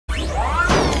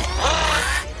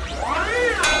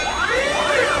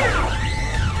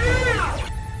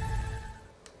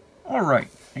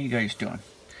How you guys doing?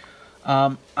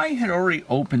 I had already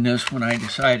opened this when I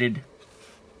decided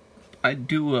I'd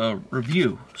do a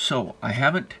review, so I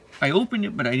opened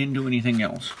it, but I didn't do anything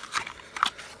else.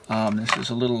 This is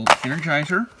a little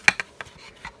Energizer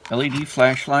LED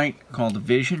flashlight called the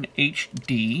Vision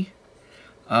HD.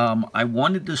 I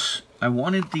wanted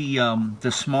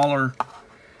the smaller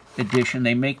edition.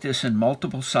 They make this in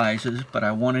multiple sizes, but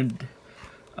I wanted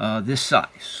this size,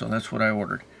 so that's what I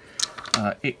ordered.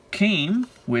 It came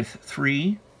with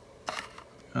 3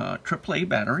 AAA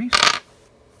batteries,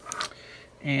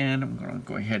 and I'm going to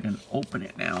go ahead and open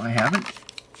it now. I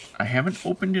haven't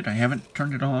opened it. I haven't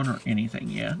turned it on or anything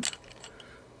yet.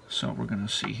 So we're going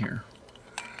to see here.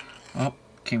 Oh,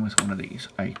 came with one of these.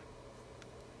 I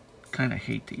kind of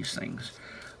hate these things.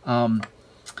 And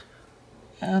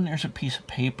there's a piece of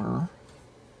paper,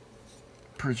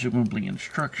 presumably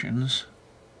instructions,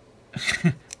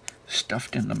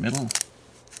 stuffed in the middle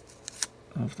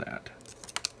of that.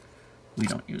 We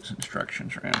don't use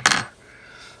instructions around here.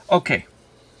 Okay.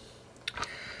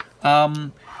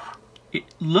 It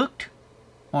looked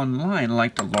online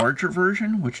like the larger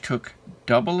version, which took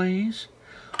AA's,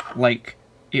 like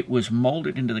it was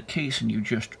molded into the case and you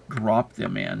just drop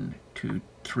them in to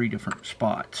 3 different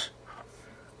spots.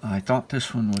 I thought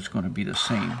this one was going to be the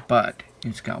same, but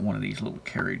it's got one of these little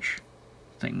carriage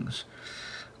things.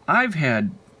 I've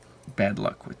had bad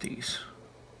luck with these,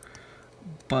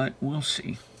 but we'll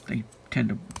see. They tend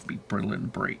to be brittle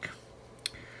and break.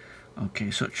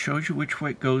 Okay, so it shows you which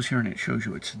way it goes here, and it shows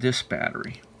you it's this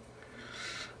battery.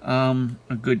 A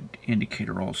good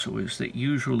indicator also is that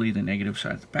usually the negative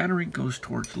side of the battery goes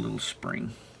towards the little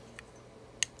spring.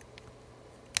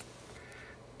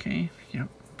 Okay, yep,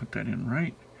 put that in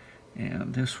right.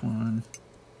 And this one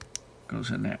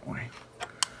goes in that way.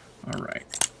 All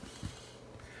right.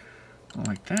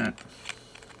 Like that.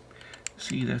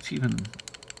 See, that's even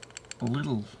a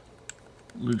little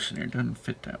loose in there. It doesn't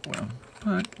fit that well,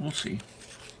 but we'll see.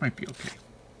 Might be okay.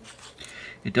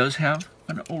 It does have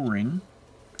an O-ring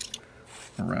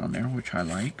around there, which I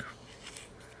like.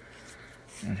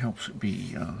 It helps it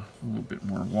be a little bit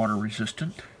more water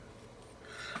resistant.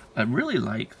 I really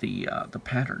like the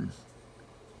pattern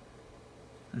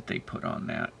that they put on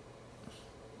that.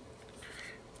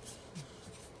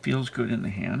 Feels good in the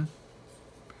hand.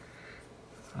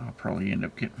 I'll probably end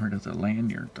up getting rid of the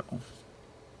lanyard though.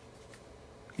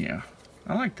 Yeah,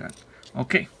 I like that.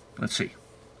 Okay, let's see.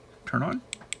 Turn on.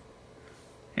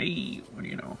 Hey, what do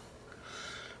you know?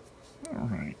 All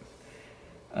right.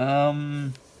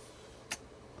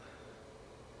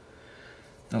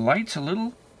 The light's a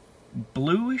little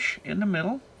bluish in the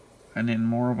middle, and then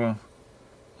more of a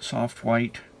soft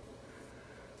white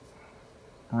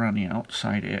around the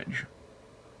outside edge.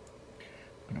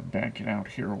 I'm going to back it out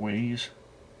here a ways.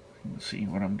 You can see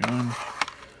what I'm doing.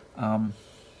 In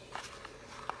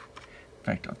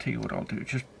fact, I'll tell you what I'll do.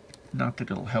 Just not that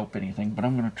it'll help anything, but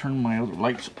I'm going to turn my other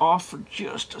lights off for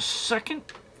just a second.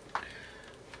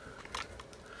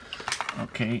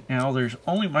 Okay, now there's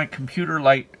only my computer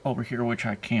light over here, which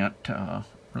I can't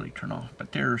really turn off.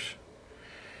 But there's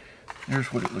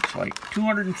what it looks like.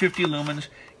 250 lumens.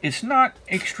 It's not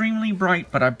extremely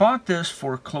bright, but I bought this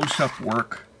for close-up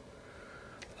work.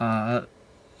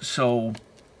 So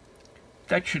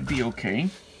that should be okay.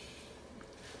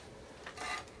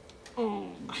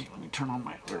 Okay, let me turn on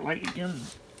my other light again.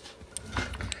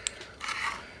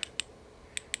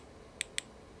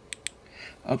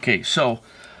 Okay, so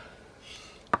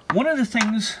one of the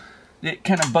things that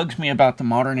kind of bugs me about the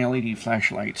modern LED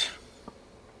flashlights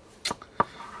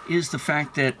is the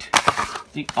fact that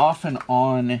the off and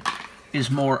on is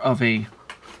more of a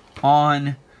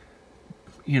on,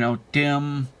 you know,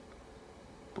 dim,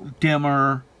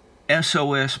 dimmer,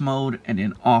 SOS mode, and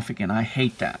then off again. I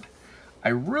hate that. I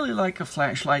really like a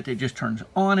flashlight that just turns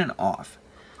on and off.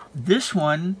 This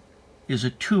one is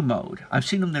a 2 mode. I've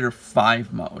seen them that are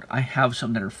 5 mode. I have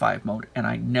some that are 5 mode, and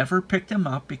I never pick them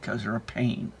up because they're a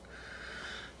pain.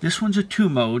 This one's a 2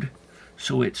 mode,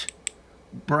 so it's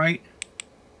bright,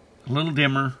 a little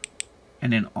dimmer,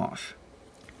 and then off.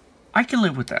 I can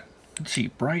live with that. Let's see,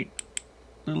 bright,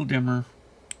 little dimmer,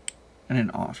 and then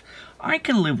off. I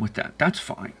can live with that. That's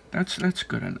fine. That's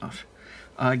good enough.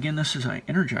 Again, this is an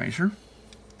Energizer.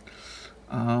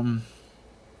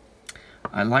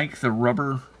 I like the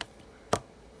rubber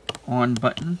on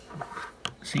button.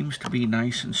 Seems to be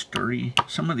nice and sturdy.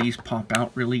 Some of these pop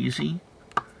out really easy.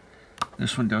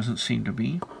 This one doesn't seem to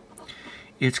be.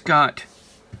 It's got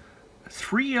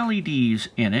 3 LEDs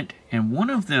in it, and one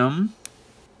of them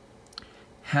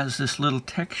has this little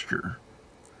texture.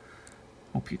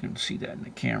 Hope you can see that in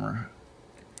the camera.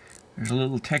 There's a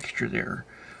little texture there.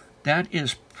 that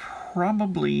is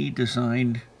probably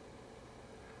designed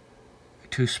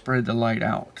to spread the light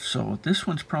out. So this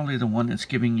one's probably the one that's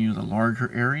giving you the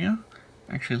larger area.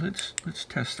 Actually, let's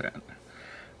test that. I'm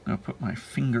gonna put my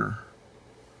finger.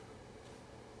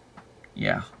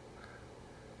 Yeah,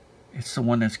 it's the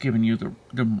one that's giving you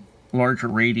the larger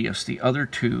radius. The other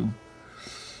two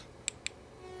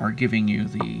are giving you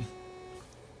the...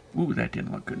 Ooh, that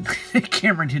didn't look good. The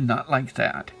camera did not like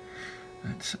that.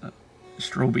 That's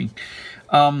strobing.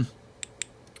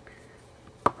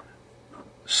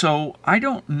 So I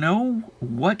don't know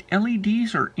what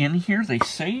LEDs are in here. They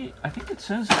say, I think it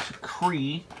says it's a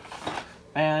Cree.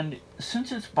 And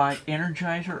since it's by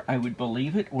Energizer, I would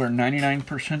believe it, where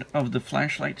 99% of the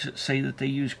flashlights that say that they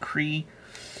use Cree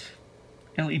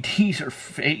LEDs are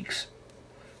fakes.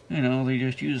 You know, they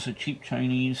just use a cheap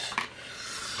Chinese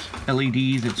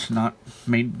LED that's not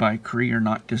made by Cree or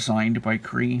not designed by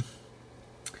Cree.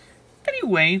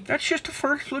 Anyway, that's just a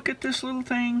first look at this little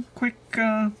thing. Quick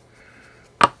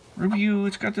review.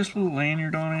 It's got this little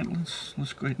lanyard on it.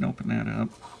 Let's go ahead and open that up.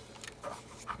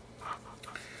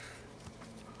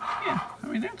 Yeah, I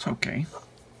mean, that's okay.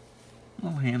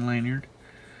 Little hand lanyard.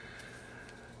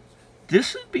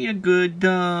 This would be a good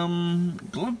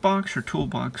glove box or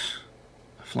toolbox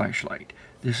flashlight.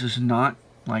 This is not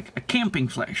like a camping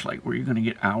flashlight where you're going to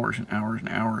get hours and hours and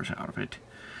hours out of it.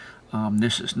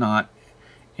 This is not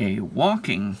a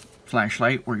walking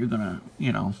flashlight where you're going to,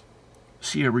 you know,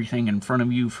 see everything in front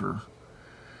of you for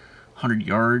 100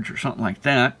 yards or something like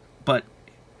that. But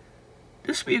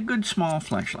this would be a good small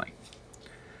flashlight.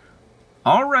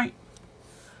 All right.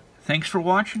 Thanks for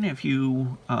watching. If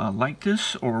you like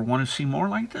this or want to see more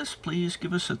like this, please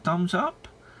give us a thumbs up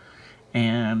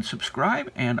and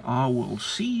subscribe, and I will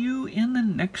see you in the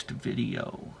next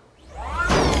video.